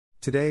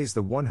Today is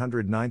the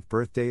 109th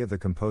birthday of the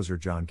composer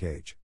John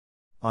Cage.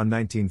 On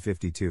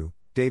 1952,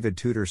 David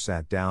Tudor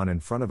sat down in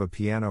front of a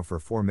piano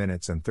for 4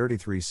 minutes and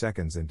 33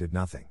 seconds and did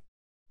nothing.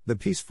 The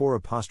piece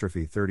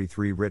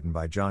 4'33, written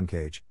by John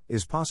Cage,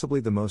 is possibly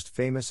the most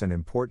famous and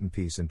important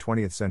piece in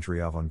 20th century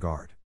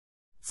avant-garde.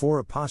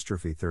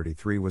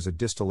 4'33 was a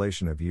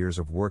distillation of years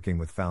of working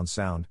with found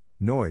sound,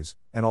 noise,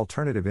 and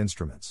alternative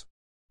instruments.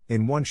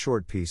 In one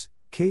short piece,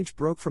 Cage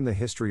broke from the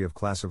history of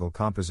classical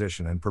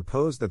composition and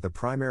proposed that the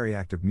primary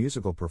act of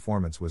musical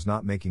performance was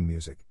not making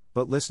music,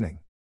 but listening.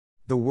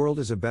 The world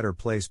is a better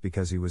place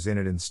because he was in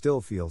it and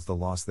still feels the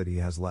loss that he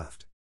has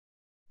left.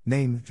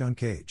 Name: John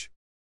Cage.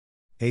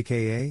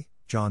 A.K.A.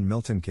 John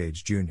Milton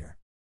Cage, Jr.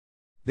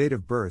 Date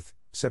of birth: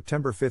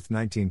 September 5,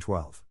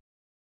 1912.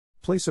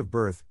 Place of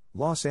birth: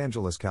 Los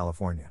Angeles,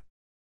 California.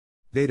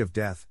 Date of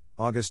death: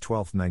 August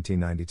 12,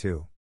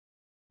 1992.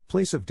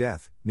 Place of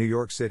death: New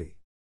York City.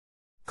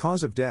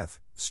 Cause of death: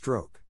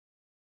 stroke.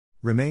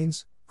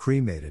 Remains: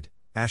 cremated,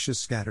 ashes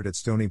scattered at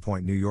Stony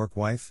Point, New York.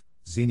 Wife: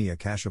 Xenia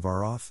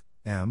Kashevaroff,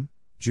 M.,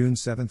 June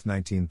 7,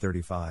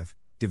 1935,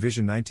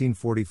 Division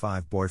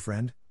 1945.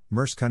 Boyfriend: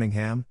 Merce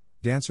Cunningham,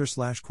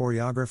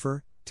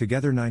 dancer/choreographer,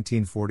 together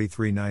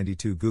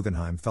 1943-92.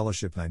 Guggenheim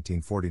Fellowship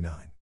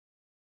 1949.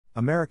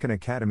 American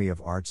Academy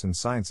of Arts and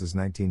Sciences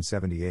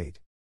 1978.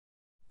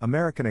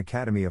 American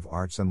Academy of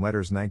Arts and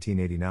Letters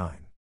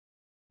 1989.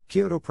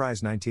 Kyoto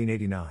Prize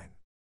 1989.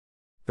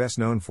 Best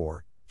known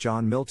for,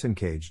 John Milton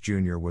Cage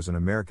Jr. was an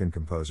American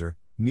composer,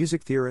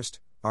 music theorist,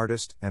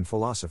 artist, and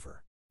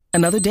philosopher.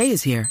 Another day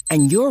is here,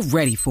 and you're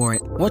ready for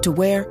it. What to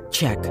wear?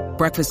 Check.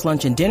 Breakfast,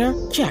 lunch, and dinner?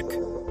 Check.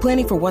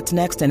 Planning for what's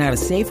next and how to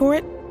save for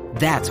it?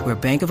 That's where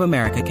Bank of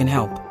America can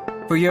help.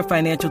 For your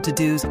financial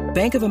to-dos,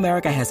 Bank of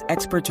America has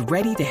experts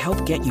ready to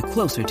help get you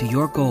closer to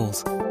your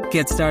goals.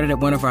 Get started at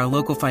one of our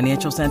local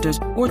financial centers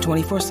or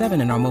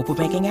 24/7 in our mobile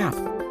banking app.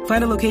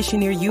 Find a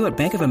location near you at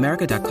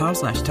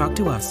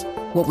bankofamerica.com/talktous.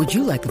 What would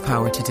you like the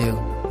power to do?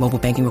 Mobile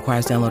banking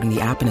requires downloading the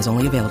app and is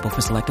only available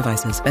for select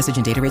devices. Message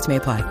and data rates may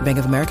apply. Bank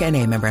of America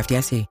N.A., member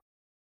FDIC.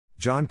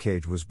 John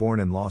Cage was born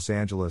in Los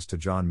Angeles to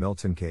John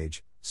Milton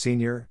Cage,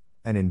 Sr.,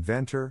 an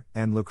inventor,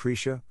 and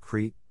Lucretia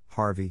Crete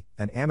Harvey,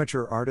 an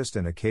amateur artist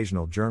and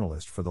occasional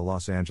journalist for the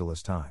Los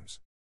Angeles Times.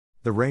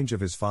 The range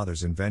of his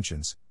father's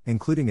inventions,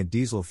 including a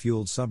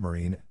diesel-fueled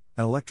submarine,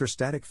 and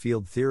electrostatic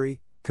field theory,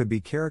 could be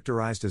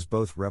characterized as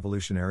both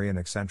revolutionary and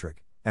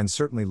eccentric, and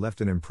certainly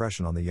left an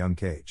impression on the young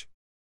Cage.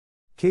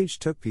 Cage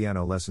took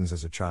piano lessons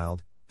as a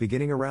child,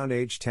 beginning around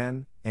age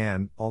 10,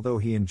 and, although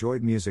he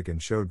enjoyed music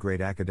and showed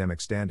great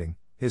academic standing,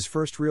 his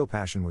first real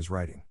passion was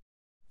writing.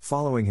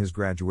 Following his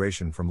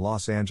graduation from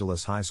Los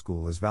Angeles High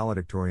School as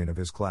valedictorian of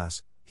his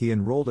class, he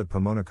enrolled at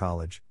Pomona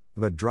College,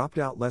 but dropped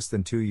out less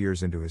than 2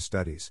 years into his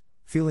studies,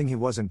 feeling he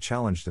wasn't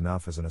challenged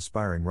enough as an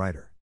aspiring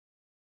writer.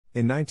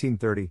 In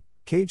 1930,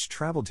 Cage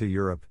traveled to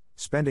Europe,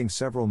 spending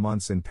several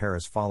months in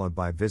Paris followed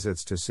by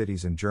visits to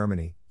cities in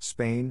Germany,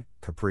 Spain,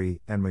 Capri,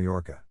 and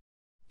Majorca.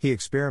 He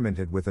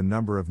experimented with a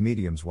number of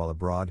mediums while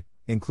abroad,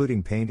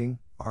 including painting,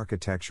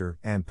 architecture,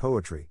 and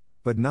poetry,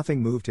 but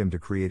nothing moved him to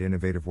create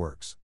innovative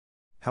works.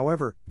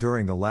 However,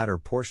 during the latter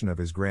portion of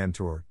his grand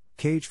tour,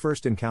 Cage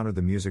first encountered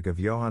the music of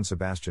Johann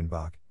Sebastian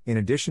Bach, in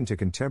addition to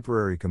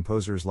contemporary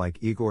composers like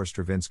Igor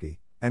Stravinsky,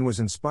 and was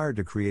inspired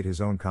to create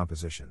his own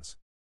compositions.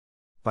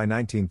 By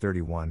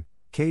 1931,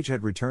 Cage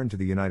had returned to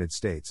the United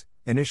States,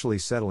 initially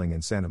settling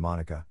in Santa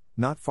Monica,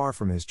 not far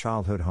from his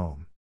childhood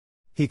home.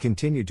 He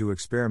continued to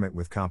experiment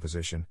with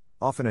composition,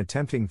 often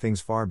attempting things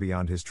far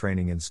beyond his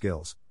training and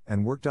skills,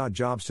 and worked odd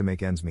jobs to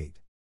make ends meet.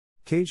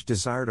 Cage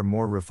desired a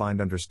more refined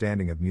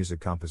understanding of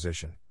music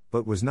composition,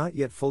 but was not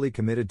yet fully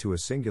committed to a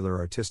singular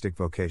artistic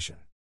vocation.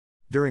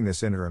 During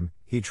this interim,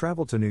 he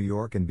traveled to New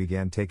York and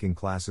began taking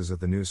classes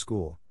at the New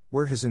School,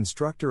 where his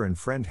instructor and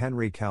friend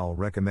Henry Cowell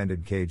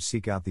recommended Cage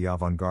seek out the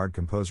avant-garde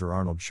composer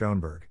Arnold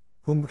Schoenberg,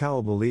 whom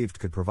Cowell believed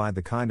could provide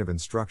the kind of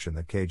instruction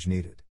that Cage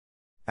needed.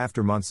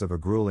 After months of a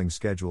grueling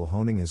schedule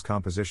honing his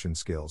composition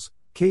skills,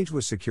 Cage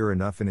was secure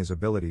enough in his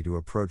ability to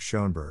approach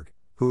Schoenberg,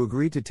 who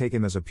agreed to take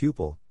him as a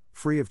pupil,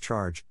 free of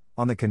charge,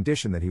 on the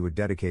condition that he would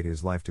dedicate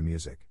his life to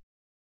music.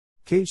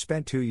 Cage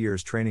spent 2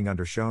 years training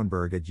under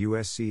Schoenberg at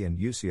USC and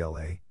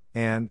UCLA,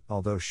 and,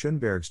 although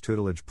Schoenberg's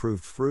tutelage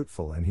proved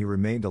fruitful and he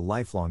remained a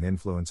lifelong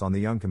influence on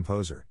the young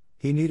composer,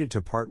 he needed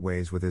to part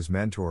ways with his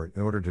mentor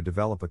in order to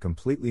develop a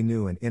completely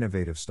new and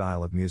innovative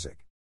style of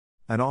music.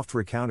 An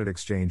oft-recounted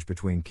exchange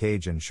between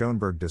Cage and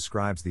Schoenberg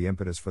describes the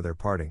impetus for their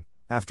parting.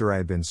 After I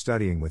had been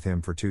studying with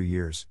him for 2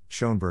 years,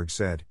 Schoenberg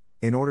said,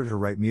 "In order to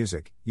write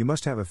music, you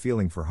must have a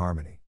feeling for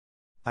harmony."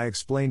 I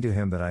explained to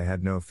him that I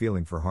had no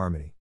feeling for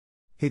harmony.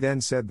 He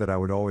then said that I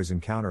would always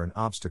encounter an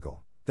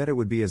obstacle, that it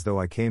would be as though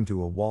I came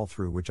to a wall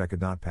through which I could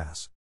not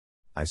pass.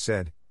 I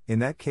said, "In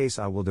that case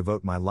I will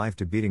devote my life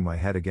to beating my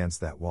head against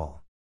that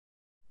wall."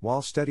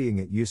 While studying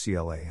at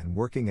UCLA and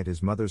working at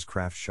his mother's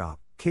craft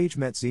shop, Cage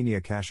met Xenia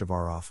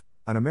Kashevaroff,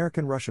 an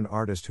American-Russian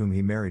artist whom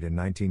he married in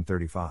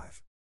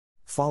 1935.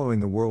 Following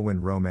the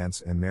whirlwind romance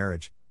and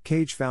marriage,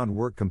 Cage found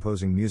work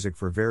composing music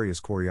for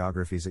various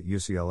choreographies at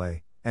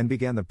UCLA, and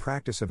began the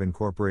practice of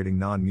incorporating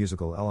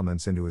non-musical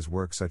elements into his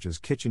work such as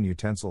kitchen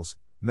utensils,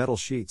 metal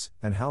sheets,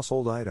 and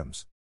household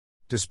items.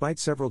 Despite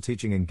several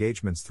teaching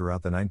engagements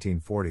throughout the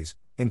 1940s,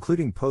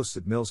 including posts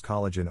at Mills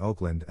College in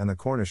Oakland and the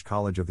Cornish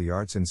College of the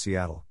Arts in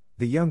Seattle,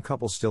 the young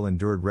couple still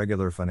endured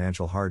regular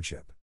financial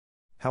hardship.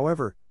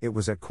 However, it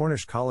was at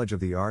Cornish College of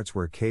the Arts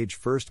where Cage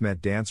first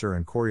met dancer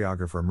and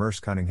choreographer Merce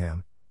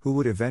Cunningham, who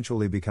would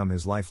eventually become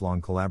his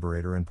lifelong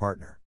collaborator and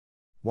partner.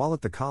 While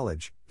at the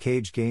college,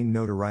 Cage gained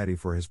notoriety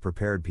for his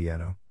prepared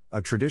piano,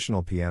 a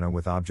traditional piano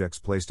with objects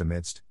placed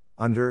amidst,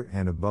 under,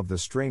 and above the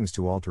strings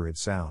to alter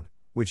its sound,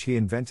 which he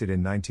invented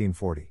in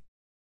 1940.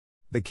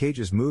 The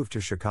Cages moved to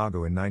Chicago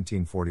in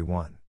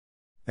 1941.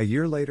 A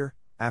year later,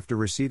 after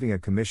receiving a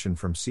commission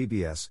from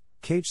CBS,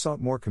 Cage sought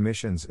more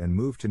commissions and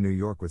moved to New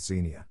York with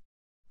Xenia.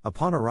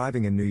 Upon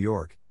arriving in New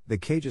York, the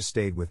Cages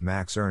stayed with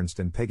Max Ernst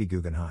and Peggy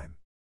Guggenheim.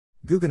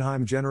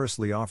 Guggenheim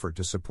generously offered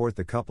to support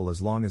the couple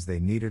as long as they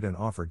needed and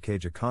offered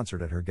Cage a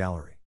concert at her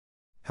gallery.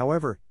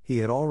 However, he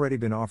had already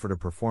been offered a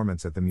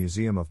performance at the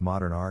Museum of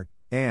Modern Art,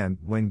 and,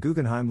 when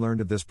Guggenheim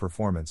learned of this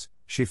performance,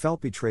 she felt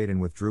betrayed and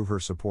withdrew her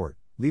support,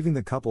 leaving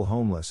the couple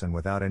homeless and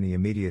without any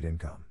immediate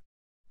income.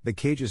 The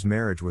Cages'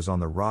 marriage was on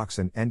the rocks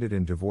and ended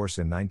in divorce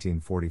in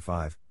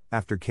 1945,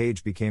 after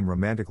Cage became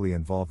romantically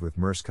involved with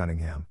Merce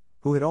Cunningham,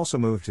 who had also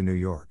moved to New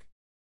York.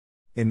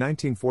 In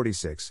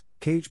 1946,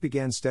 Cage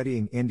began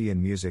studying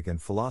Indian music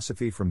and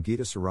philosophy from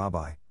Gita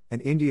Sarabhai, an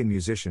Indian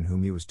musician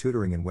whom he was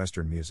tutoring in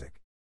Western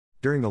music.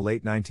 During the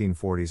late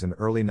 1940s and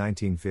early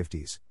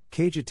 1950s,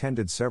 Cage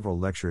attended several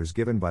lectures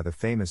given by the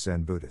famous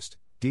Zen Buddhist,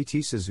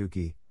 D.T.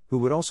 Suzuki, who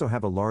would also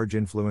have a large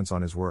influence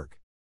on his work.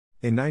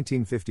 In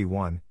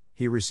 1951,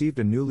 he received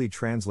a newly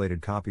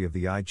translated copy of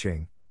the I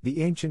Ching,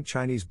 the ancient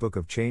Chinese Book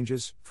of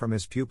Changes, from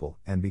his pupil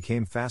and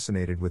became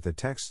fascinated with the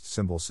text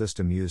symbol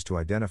system used to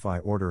identify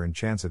order in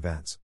chance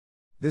events.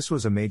 This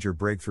was a major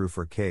breakthrough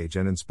for Cage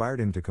and inspired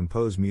him to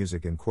compose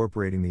music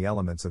incorporating the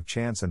elements of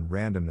chance and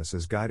randomness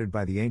as guided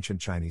by the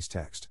ancient Chinese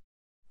text.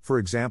 For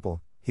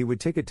example, he would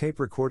take a tape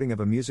recording of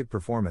a music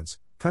performance,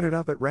 cut it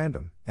up at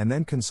random, and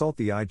then consult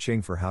the I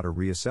Ching for how to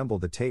reassemble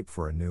the tape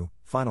for a new,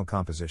 final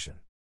composition.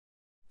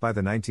 By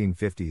the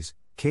 1950s,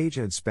 Cage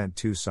had spent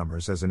 2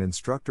 summers as an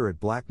instructor at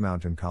Black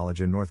Mountain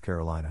College in North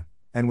Carolina,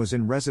 and was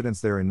in residence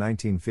there in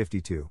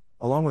 1952,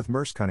 along with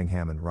Merce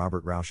Cunningham and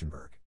Robert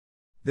Rauschenberg.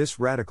 This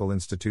radical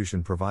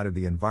institution provided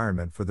the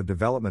environment for the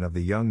development of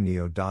the young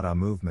Neo-Dada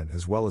movement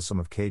as well as some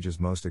of Cage's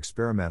most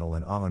experimental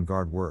and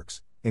avant-garde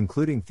works,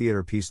 including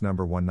Theater Piece No.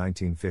 1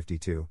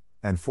 1952,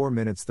 and 4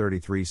 minutes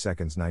 33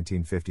 seconds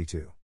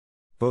 1952.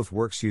 Both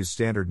works used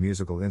standard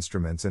musical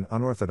instruments in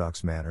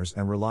unorthodox manners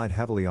and relied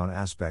heavily on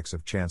aspects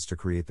of chance to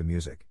create the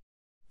music.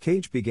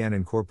 Cage began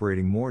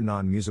incorporating more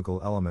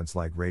non-musical elements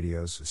like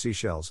radios,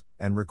 seashells,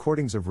 and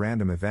recordings of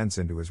random events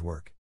into his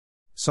work.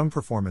 Some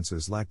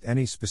performances lacked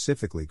any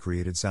specifically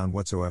created sound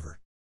whatsoever.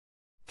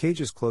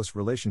 Cage's close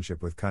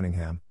relationship with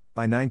Cunningham,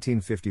 by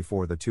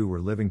 1954 the two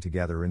were living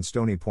together in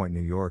Stony Point, New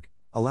York,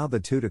 allowed the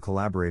two to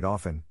collaborate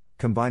often,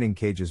 combining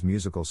Cage's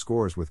musical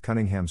scores with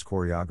Cunningham's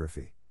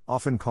choreography,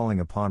 often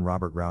calling upon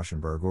Robert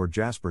Rauschenberg or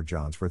Jasper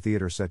Johns for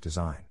theater set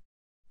design.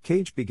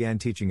 Cage began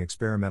teaching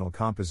experimental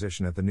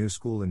composition at the New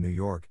School in New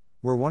York,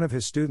 where one of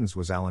his students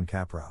was Alan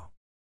Kaprow.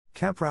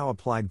 Kaprow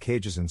applied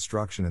Cage's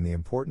instruction and the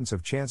importance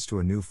of chance to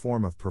a new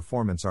form of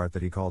performance art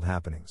that he called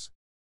happenings.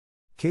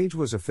 Cage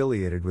was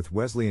affiliated with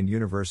Wesleyan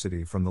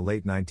University from the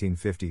late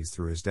 1950s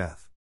through his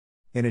death.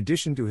 In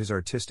addition to his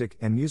artistic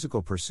and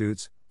musical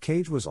pursuits,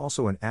 Cage was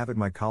also an avid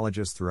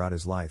mycologist throughout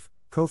his life,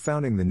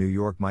 co-founding the New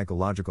York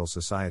Mycological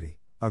Society,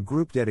 a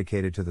group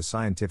dedicated to the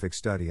scientific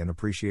study and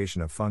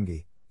appreciation of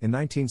fungi, in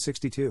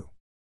 1962.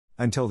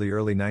 Until the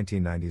early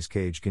 1990s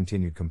Cage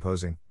continued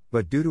composing,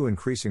 but due to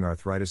increasing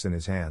arthritis in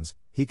his hands,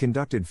 he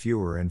conducted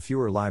fewer and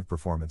fewer live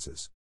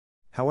performances.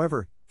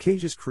 However,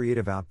 Cage's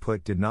creative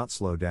output did not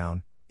slow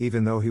down,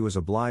 even though he was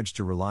obliged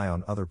to rely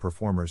on other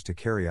performers to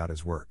carry out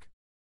his work.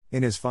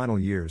 In his final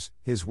years,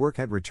 his work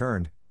had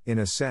returned, in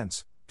a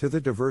sense, to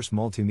the diverse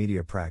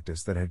multimedia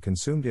practice that had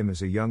consumed him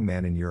as a young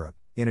man in Europe.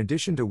 In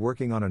addition to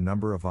working on a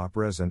number of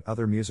operas and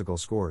other musical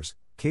scores,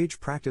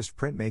 Cage practiced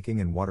printmaking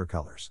and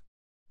watercolors.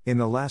 In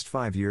the last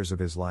 5 years of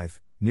his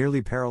life,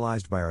 nearly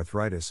paralyzed by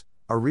arthritis,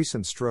 a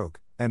recent stroke,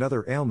 and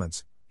other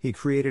ailments, he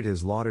created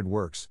his lauded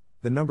works,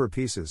 the Number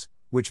Pieces,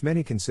 which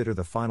many consider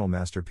the final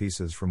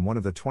masterpieces from one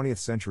of the 20th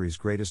century's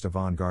greatest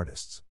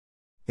avant-gardists.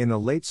 In the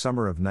late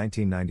summer of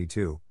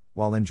 1992,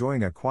 while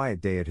enjoying a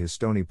quiet day at his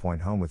Stony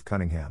Point home with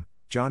Cunningham,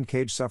 John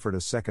Cage suffered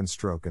a second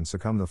stroke and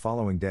succumbed the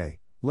following day,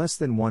 less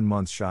than 1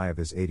 month shy of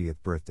his 80th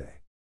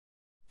birthday.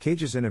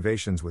 Cage's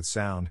innovations with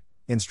sound,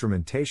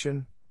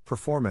 instrumentation,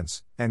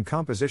 performance, and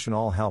composition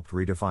all helped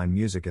redefine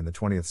music in the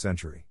 20th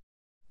century.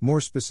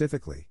 More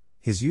specifically,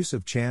 his use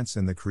of chance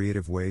and the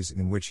creative ways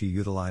in which he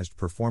utilized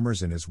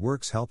performers in his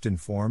works helped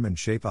inform and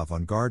shape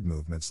avant-garde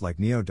movements like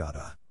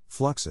Neo-Dada,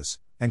 Fluxus,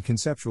 and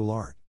conceptual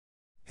art.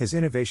 His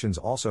innovations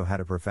also had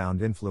a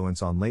profound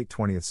influence on late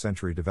 20th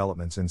century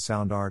developments in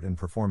sound art and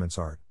performance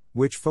art,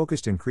 which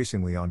focused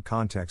increasingly on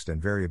context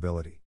and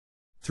variability.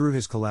 Through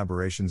his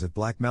collaborations at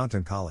Black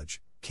Mountain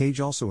College, Cage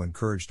also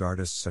encouraged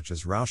artists such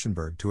as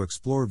Rauschenberg to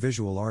explore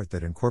visual art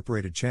that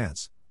incorporated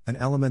chance, an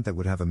element that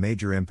would have a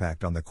major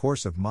impact on the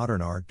course of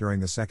modern art during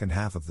the second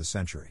half of the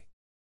century.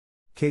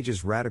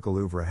 Cage's radical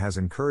oeuvre has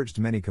encouraged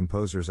many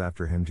composers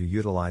after him to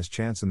utilize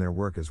chance in their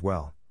work as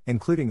well,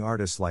 including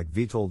artists like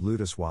Witold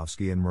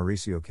Lutoslawski and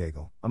Mauricio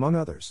Kagel, among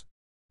others.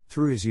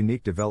 Through his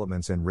unique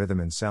developments in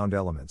rhythm and sound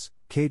elements,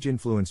 Cage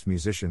influenced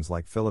musicians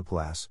like Philip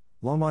Glass,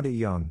 Lamonte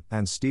Young,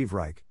 and Steve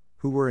Reich,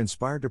 who were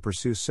inspired to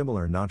pursue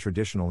similar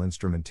non-traditional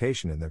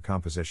instrumentation in their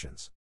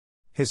compositions.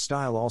 His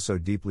style also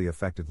deeply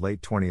affected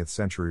late 20th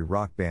century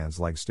rock bands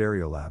like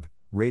Stereolab,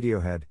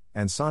 Radiohead,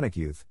 and Sonic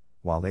Youth,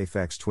 while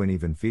Aphex Twin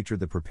even featured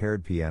the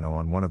prepared piano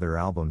on one of their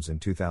albums in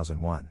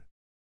 2001.